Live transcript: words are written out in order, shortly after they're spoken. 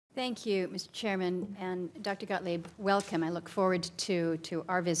Thank you, Mr. Chairman, and Dr. Gottlieb, welcome. I look forward to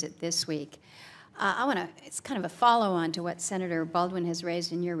our visit this week. It's kind of a follow-on to what Senator Baldwin has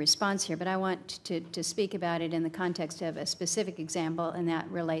raised in your response here, but I want to speak about it in the context of a specific example, and that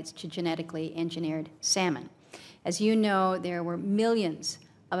relates to genetically engineered salmon. As you know, there were millions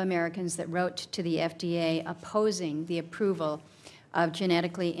of Americans that wrote to the FDA opposing the approval of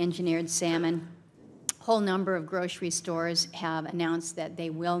genetically engineered salmon. A whole number of grocery stores have announced that they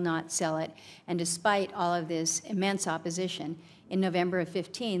will not sell it, and despite all of this immense opposition, in November of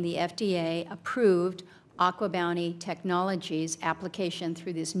 15, the FDA approved Aqua Bounty Technologies' application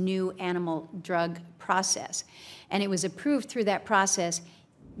through this new animal drug process. And it was approved through that process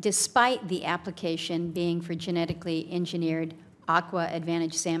despite the application being for genetically engineered Aqua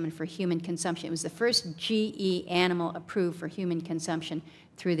Advantage salmon for human consumption. It was the first GE animal approved for human consumption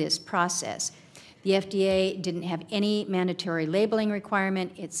through this process. The FDA didn't have any mandatory labeling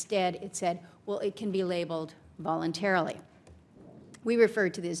requirement. Instead, it said, well, it can be labeled voluntarily. We refer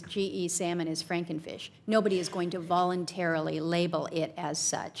to this GE salmon as Frankenfish. Nobody is going to voluntarily label it as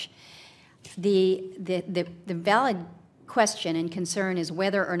such. The valid question and concern is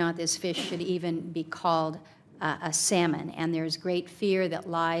whether or not this fish should even be called a salmon, and there's great fear that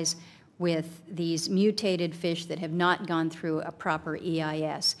lies with these mutated fish that have not gone through a proper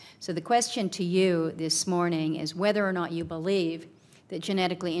EIS. So the question to you this morning is whether or not you believe that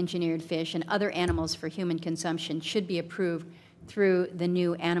genetically engineered fish and other animals for human consumption should be approved through the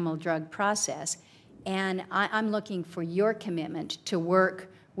new animal drug process. And I'm looking for your commitment to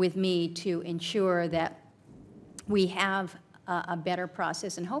work with me to ensure that we have a better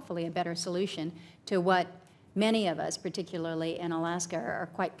process and hopefully a better solution to what many of us, particularly in Alaska, are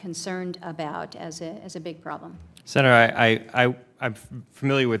quite concerned about as a big problem. Senator, I'm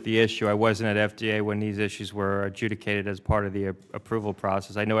familiar with the issue. I wasn't at FDA when these issues were adjudicated as part of the approval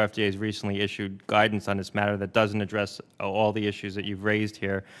process. I know FDA has recently issued guidance on this matter that doesn't address all the issues that you've raised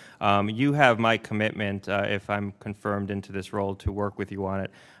here. You have my commitment, if I'm confirmed into this role, to work with you on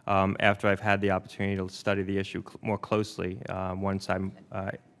it after I've had the opportunity to study the issue more closely once I'm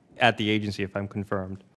at the agency, if I'm confirmed.